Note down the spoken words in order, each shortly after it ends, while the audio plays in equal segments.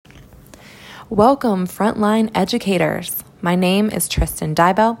Welcome, frontline educators. My name is Tristan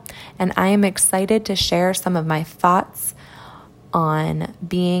Dybel, and I am excited to share some of my thoughts on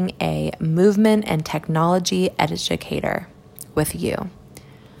being a movement and technology educator with you.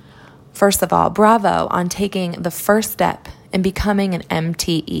 First of all, bravo on taking the first step in becoming an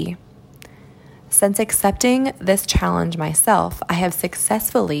MTE. Since accepting this challenge myself, I have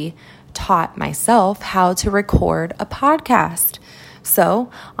successfully taught myself how to record a podcast. So,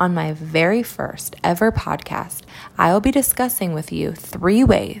 on my very first ever podcast, I will be discussing with you 3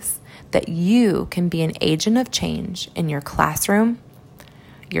 ways that you can be an agent of change in your classroom,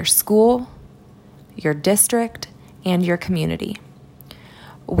 your school, your district, and your community.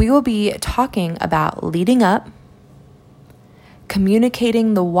 We will be talking about leading up,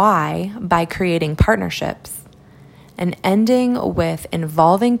 communicating the why by creating partnerships, and ending with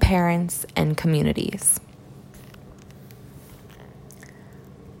involving parents and communities.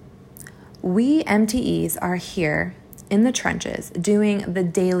 We MTEs are here in the trenches doing the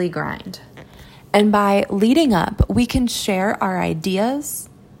daily grind. And by leading up, we can share our ideas,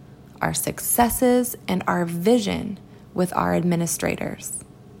 our successes, and our vision with our administrators.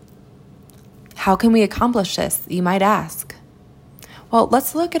 How can we accomplish this, you might ask? Well,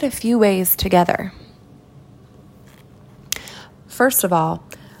 let's look at a few ways together. First of all,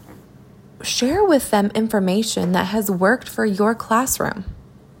 share with them information that has worked for your classroom.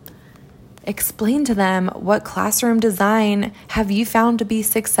 Explain to them what classroom design have you found to be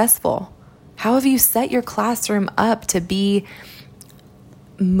successful. How have you set your classroom up to be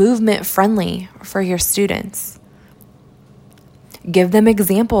movement friendly for your students? Give them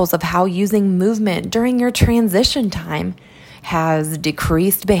examples of how using movement during your transition time has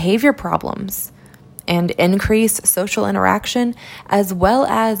decreased behavior problems and increased social interaction as well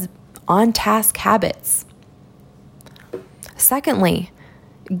as on-task habits. Secondly,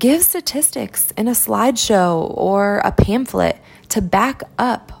 give statistics in a slideshow or a pamphlet to back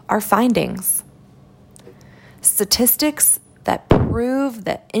up our findings. Statistics that prove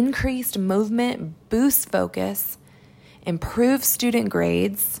that increased movement boosts focus, improves student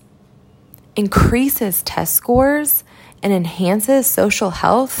grades, increases test scores, and enhances social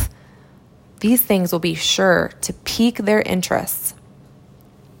health. These things will be sure to pique their interests.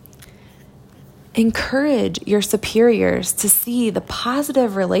 Encourage your superiors to see the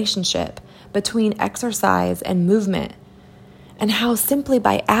positive relationship between exercise and movement, and how simply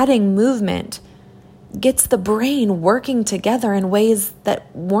by adding movement gets the brain working together in ways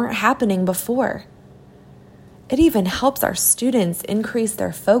that weren't happening before. It even helps our students increase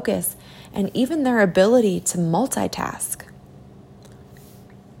their focus and even their ability to multitask.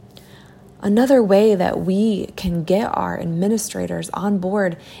 Another way that we can get our administrators on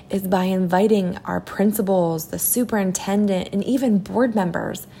board is by inviting our principals, the superintendent, and even board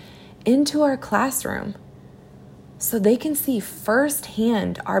members into our classroom so they can see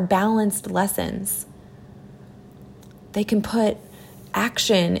firsthand our balanced lessons. They can put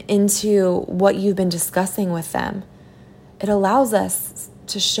action into what you've been discussing with them. It allows us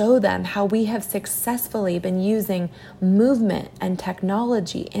to show them how we have successfully been using movement and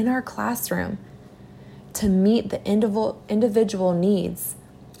technology in our classroom to meet the individual needs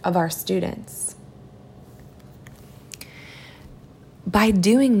of our students. By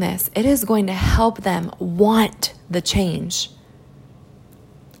doing this, it is going to help them want the change.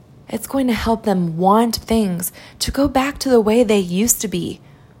 It's going to help them want things to go back to the way they used to be.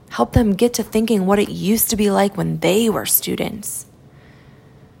 Help them get to thinking what it used to be like when they were students.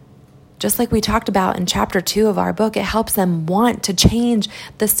 Just like we talked about in chapter 2 of our book, it helps them want to change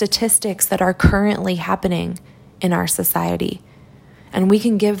the statistics that are currently happening in our society. And we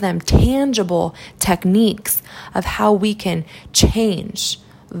can give them tangible techniques of how we can change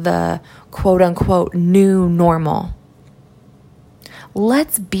the quote unquote new normal.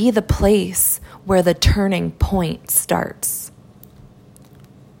 Let's be the place where the turning point starts.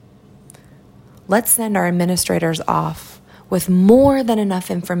 Let's send our administrators off with more than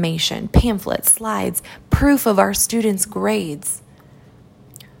enough information, pamphlets, slides, proof of our students' grades,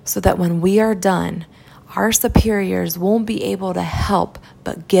 so that when we are done, our superiors won't be able to help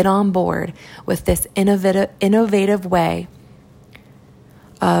but get on board with this innovative way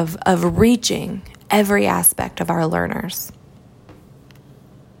of reaching every aspect of our learners.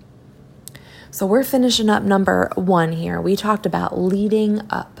 So we're finishing up number 1 here. We talked about leading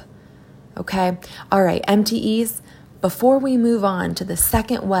up. Okay? All right, MTEs, before we move on to the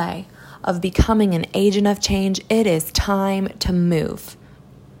second way of becoming an agent of change, it is time to move.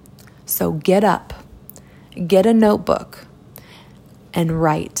 So get up, get a notebook, and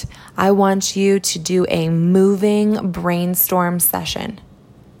write. I want you to do a moving brainstorm session.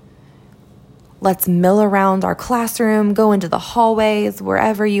 Let's mill around our classroom, go into the hallways,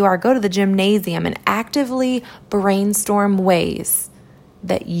 wherever you are, go to the gymnasium and actively brainstorm ways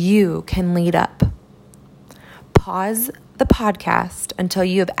that you can lead up. Pause the podcast until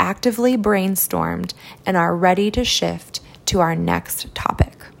you have actively brainstormed and are ready to shift to our next topic.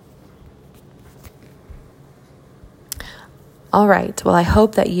 All right, well, I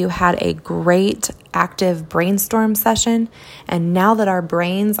hope that you had a great active brainstorm session. And now that our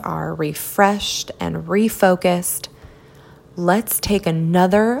brains are refreshed and refocused, let's take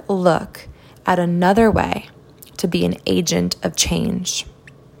another look at another way to be an agent of change.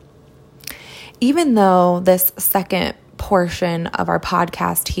 Even though this second portion of our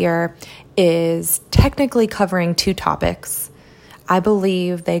podcast here is technically covering two topics, I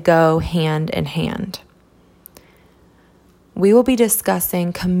believe they go hand in hand. We will be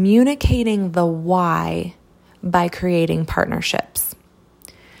discussing communicating the why by creating partnerships.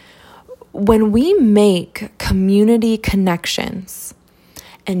 When we make community connections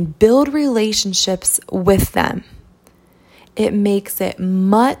and build relationships with them, it makes it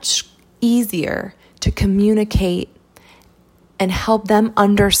much easier to communicate and help them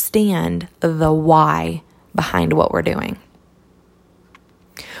understand the why behind what we're doing.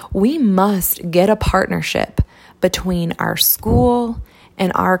 We must get a partnership between our school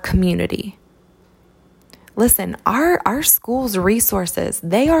and our community. Listen, our school's resources,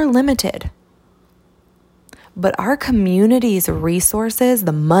 they are limited. But our community's resources,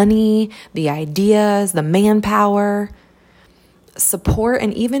 the money, the ideas, the manpower, support,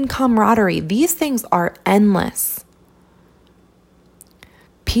 and even camaraderie, these things are endless.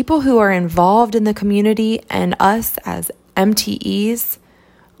 People who are involved in the community and us as MTEs,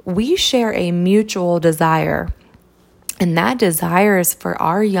 we share a mutual desire. And that desire is for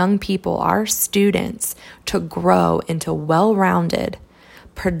our young people, our students, to grow into well-rounded,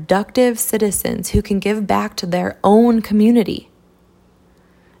 productive citizens who can give back to their own community.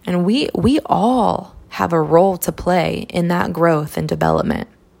 And we all have a role to play in that growth and development.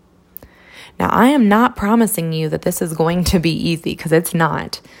 Now, I am not promising you that this is going to be easy, because it's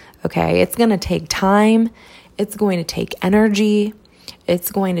not, okay? It's going to take time. It's going to take energy.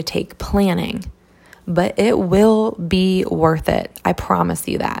 It's going to take planning. But it will be worth it. I promise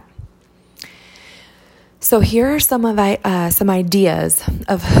you that. So here are some ideas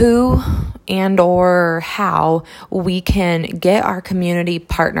of who and or how we can get our community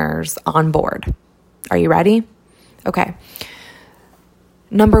partners on board. Are you ready? Okay.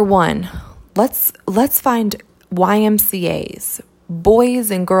 Number one, let's find YMCAs,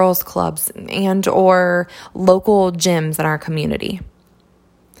 boys and girls clubs, and or local gyms in our community.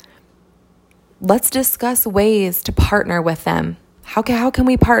 Let's discuss ways to partner with them. How can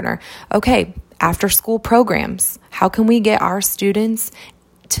we partner? Okay, after school programs. How can we get our students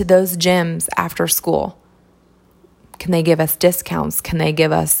to those gyms after school? Can they give us discounts? Can they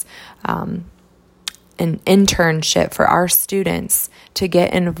give us an internship for our students to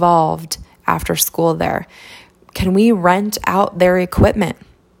get involved after school there? Can we rent out their equipment?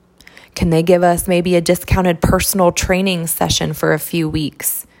 Can they give us maybe a discounted personal training session for a few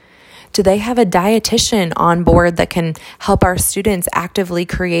weeks? Do they have a dietitian on board that can help our students actively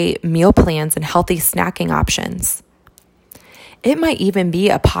create meal plans and healthy snacking options? It might even be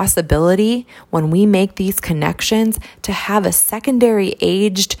a possibility when we make these connections to have a secondary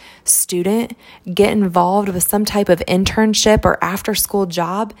aged student get involved with some type of internship or after school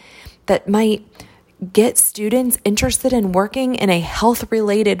job that might get students interested in working in a health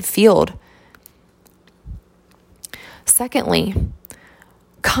related field. Secondly,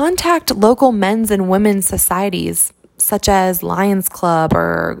 contact local men's and women's societies such as Lions Club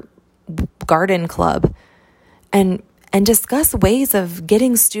or Garden Club and discuss ways of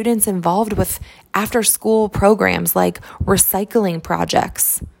getting students involved with after-school programs like recycling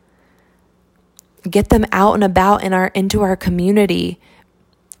projects. Get them out and about into our community,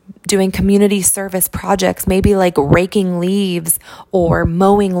 doing community service projects, maybe like raking leaves or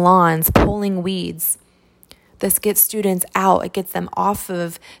mowing lawns, pulling weeds. This gets students out. It gets them off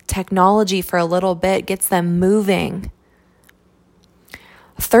of technology for a little bit, gets them moving.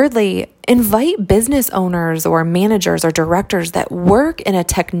 Thirdly, invite business owners or managers or directors that work in a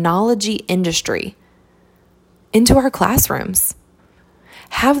technology industry into our classrooms.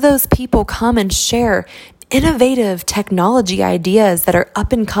 Have those people come and share innovative technology ideas that are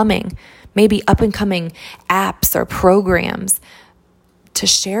up and coming, maybe up and coming apps or programs to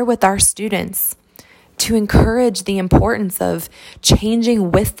share with our students, to encourage the importance of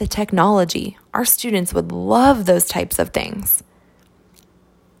changing with the technology. Our students would love those types of things.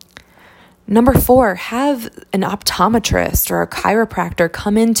 Number 4, have an optometrist or a chiropractor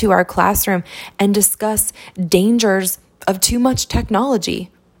come into our classroom and discuss dangers of too much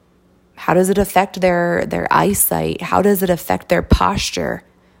technology. How does it affect their eyesight? How does it affect their posture?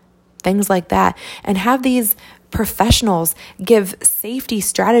 Things like that. And have these professionals give safety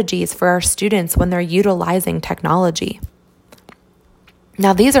strategies for our students when they're utilizing technology.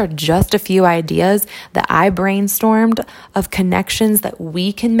 Now, these are just a few ideas that I brainstormed of connections that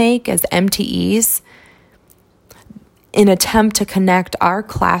we can make as MTEs in an attempt to connect our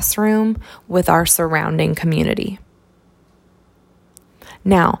classroom with our surrounding community.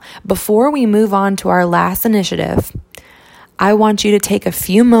 Now, before we move on to our last initiative, I want you to take a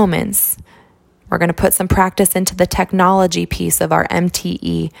few moments. We're going to put some practice into the technology piece of our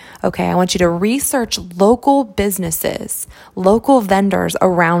MTE. Okay, I want you to research local businesses, local vendors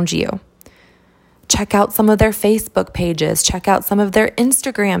around you. Check out some of their Facebook pages. Check out some of their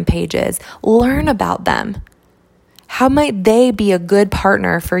Instagram pages. Learn about them. How might they be a good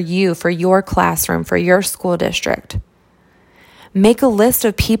partner for you, for your classroom, for your school district? Make a list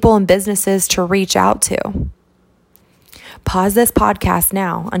of people and businesses to reach out to. Pause this podcast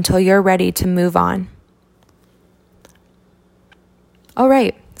now until you're ready to move on. All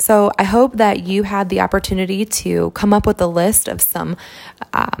right. So I hope that you had the opportunity to come up with a list of some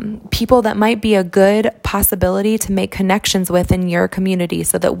people that might be a good possibility to make connections with in your community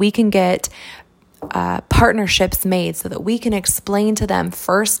so that we can get partnerships made, so that we can explain to them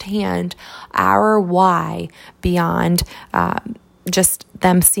firsthand our why beyond just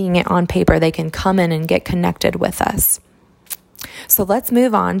them seeing it on paper. They can come in and get connected with us. So let's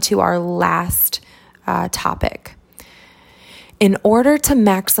move on to our last topic. In order to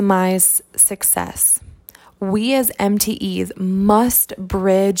maximize success, we as MTEs must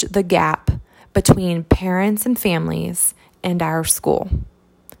bridge the gap between parents and families and our school.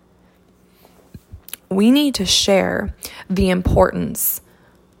 We need to share the importance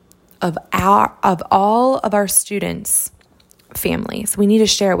of all of our students' families. We need to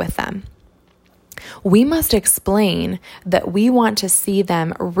share with them. We must explain that we want to see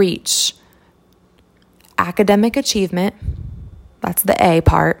them reach academic achievement, that's the A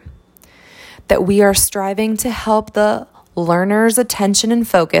part, that we are striving to help the learner's attention and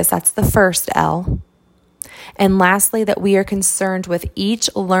focus, that's the first L, and lastly, that we are concerned with each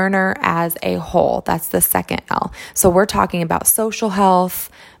learner as a whole, that's the second L. So we're talking about social health,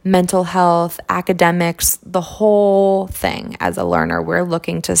 mental health, academics, the whole thing as a learner. We're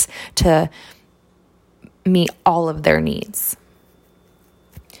looking to meet all of their needs.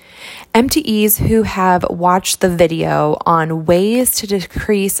 MTEs who have watched the video on ways to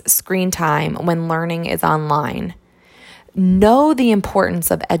decrease screen time when learning is online know the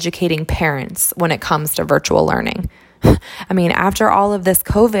importance of educating parents when it comes to virtual learning. I mean, after all of this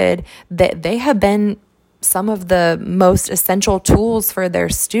COVID, they have been some of the most essential tools for their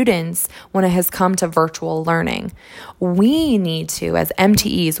students when it has come to virtual learning. We need to, as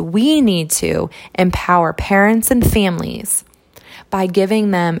MTEs, we need to empower parents and families by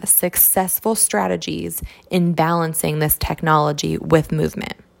giving them successful strategies in balancing this technology with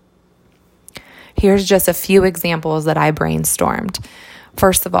movement. Here's just a few examples that I brainstormed.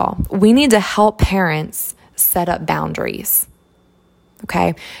 First of all, we need to help parents set up boundaries.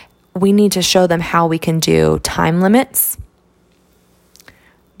 Okay? We need to show them how we can do time limits.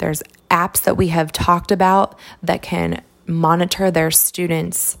 There's apps that we have talked about that can monitor their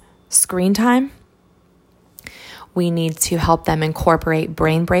students' screen time. We need to help them incorporate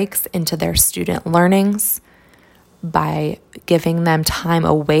brain breaks into their student learnings by giving them time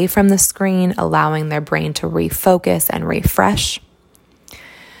away from the screen, allowing their brain to refocus and refresh.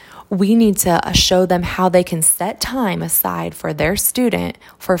 We need to show them how they can set time aside for their student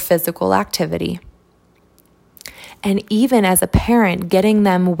for physical activity. And even as a parent, getting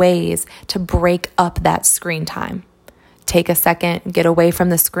them ways to break up that screen time. Take a second, get away from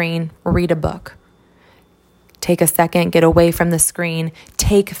the screen, read a book. Take a second, get away from the screen,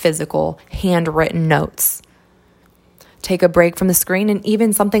 take physical, handwritten notes. Take a break from the screen, and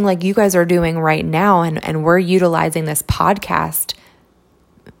even something like you guys are doing right now, and we're utilizing this podcast.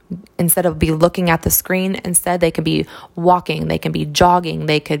 Instead of be looking at the screen, instead they could be walking, they can be jogging,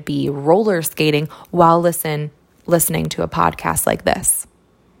 they could be roller skating while listening to a podcast like this.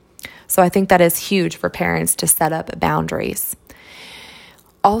 So I think that is huge for parents to set up boundaries.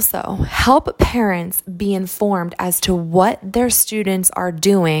 Also, help parents be informed as to what their students are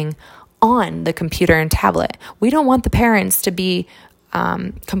doing on the computer and tablet. We don't want the parents to be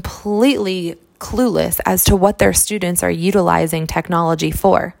completely clueless as to what their students are utilizing technology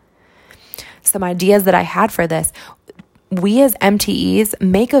for. Some ideas that I had for this, we as MTEs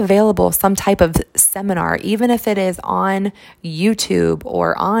make available some type of seminar, even if it is on YouTube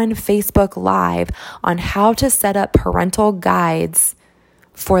or on Facebook Live, on how to set up parental guides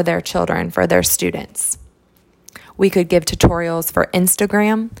for their children, for their students. We could give tutorials for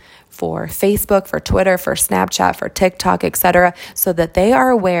Instagram, for Facebook, for Twitter, for Snapchat, for TikTok, etc., so that they are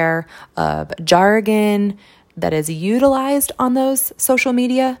aware of jargon that is utilized on those social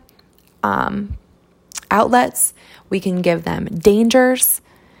media outlets. We can give them dangers,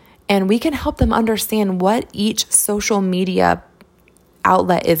 and we can help them understand what each social media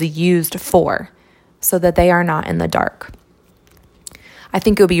outlet is used for so that they are not in the dark. I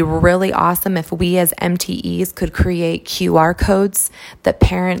think it would be really awesome if we as MTEs could create QR codes that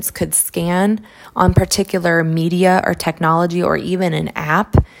parents could scan on particular media or technology or even an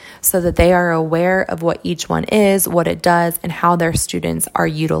app so that they are aware of what each one is, what it does, and how their students are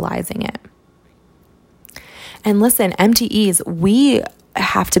utilizing it. And listen, MTEs, we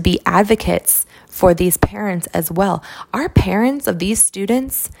have to be advocates for these parents as well. Our parents of these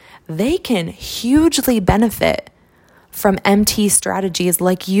students, they can hugely benefit from MT strategies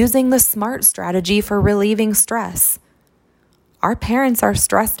like using the SMART strategy for relieving stress. Our parents are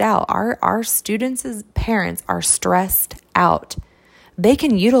stressed out. Our students' parents are stressed out. They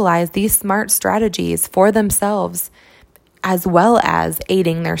can utilize these SMART strategies for themselves as well as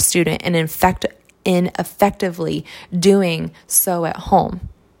aiding their student in effectively doing so at home.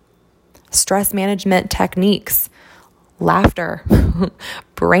 Stress management techniques, laughter,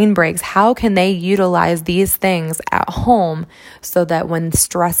 brain breaks. How can they utilize these things at home so that when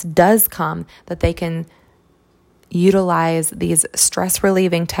stress does come, that they can utilize these stress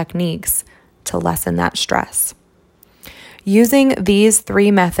relieving techniques to lessen that stress? Using these three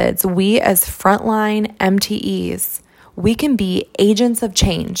methods, we as frontline MTEs, we can be agents of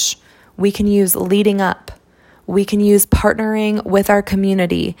change. We can use leading up. We can use partnering with our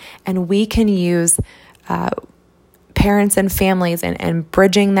community, and we can use parents and families and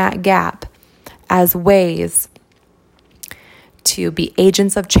bridging that gap as ways to be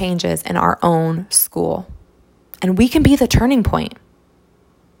agents of changes in our own school. And we can be the turning point.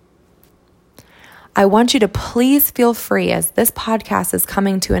 I want you to please feel free, as this podcast is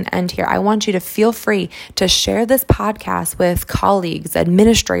coming to an end here, I want you to feel free to share this podcast with colleagues,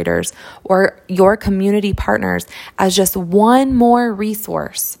 administrators, or your community partners as just one more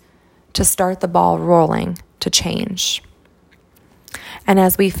resource to start the ball rolling to change. And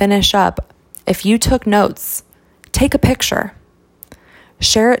as we finish up, if you took notes, take a picture,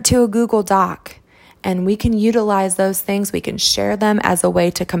 share it to a Google Doc, and we can utilize those things. We can share them as a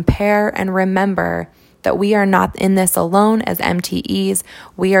way to compare and remember that we are not in this alone as MTEs.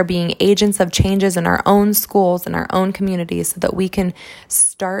 We are being agents of changes in our own schools and our own communities so that we can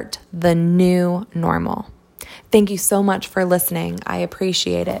start the new normal. Thank you so much for listening. I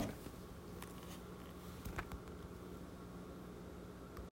appreciate it.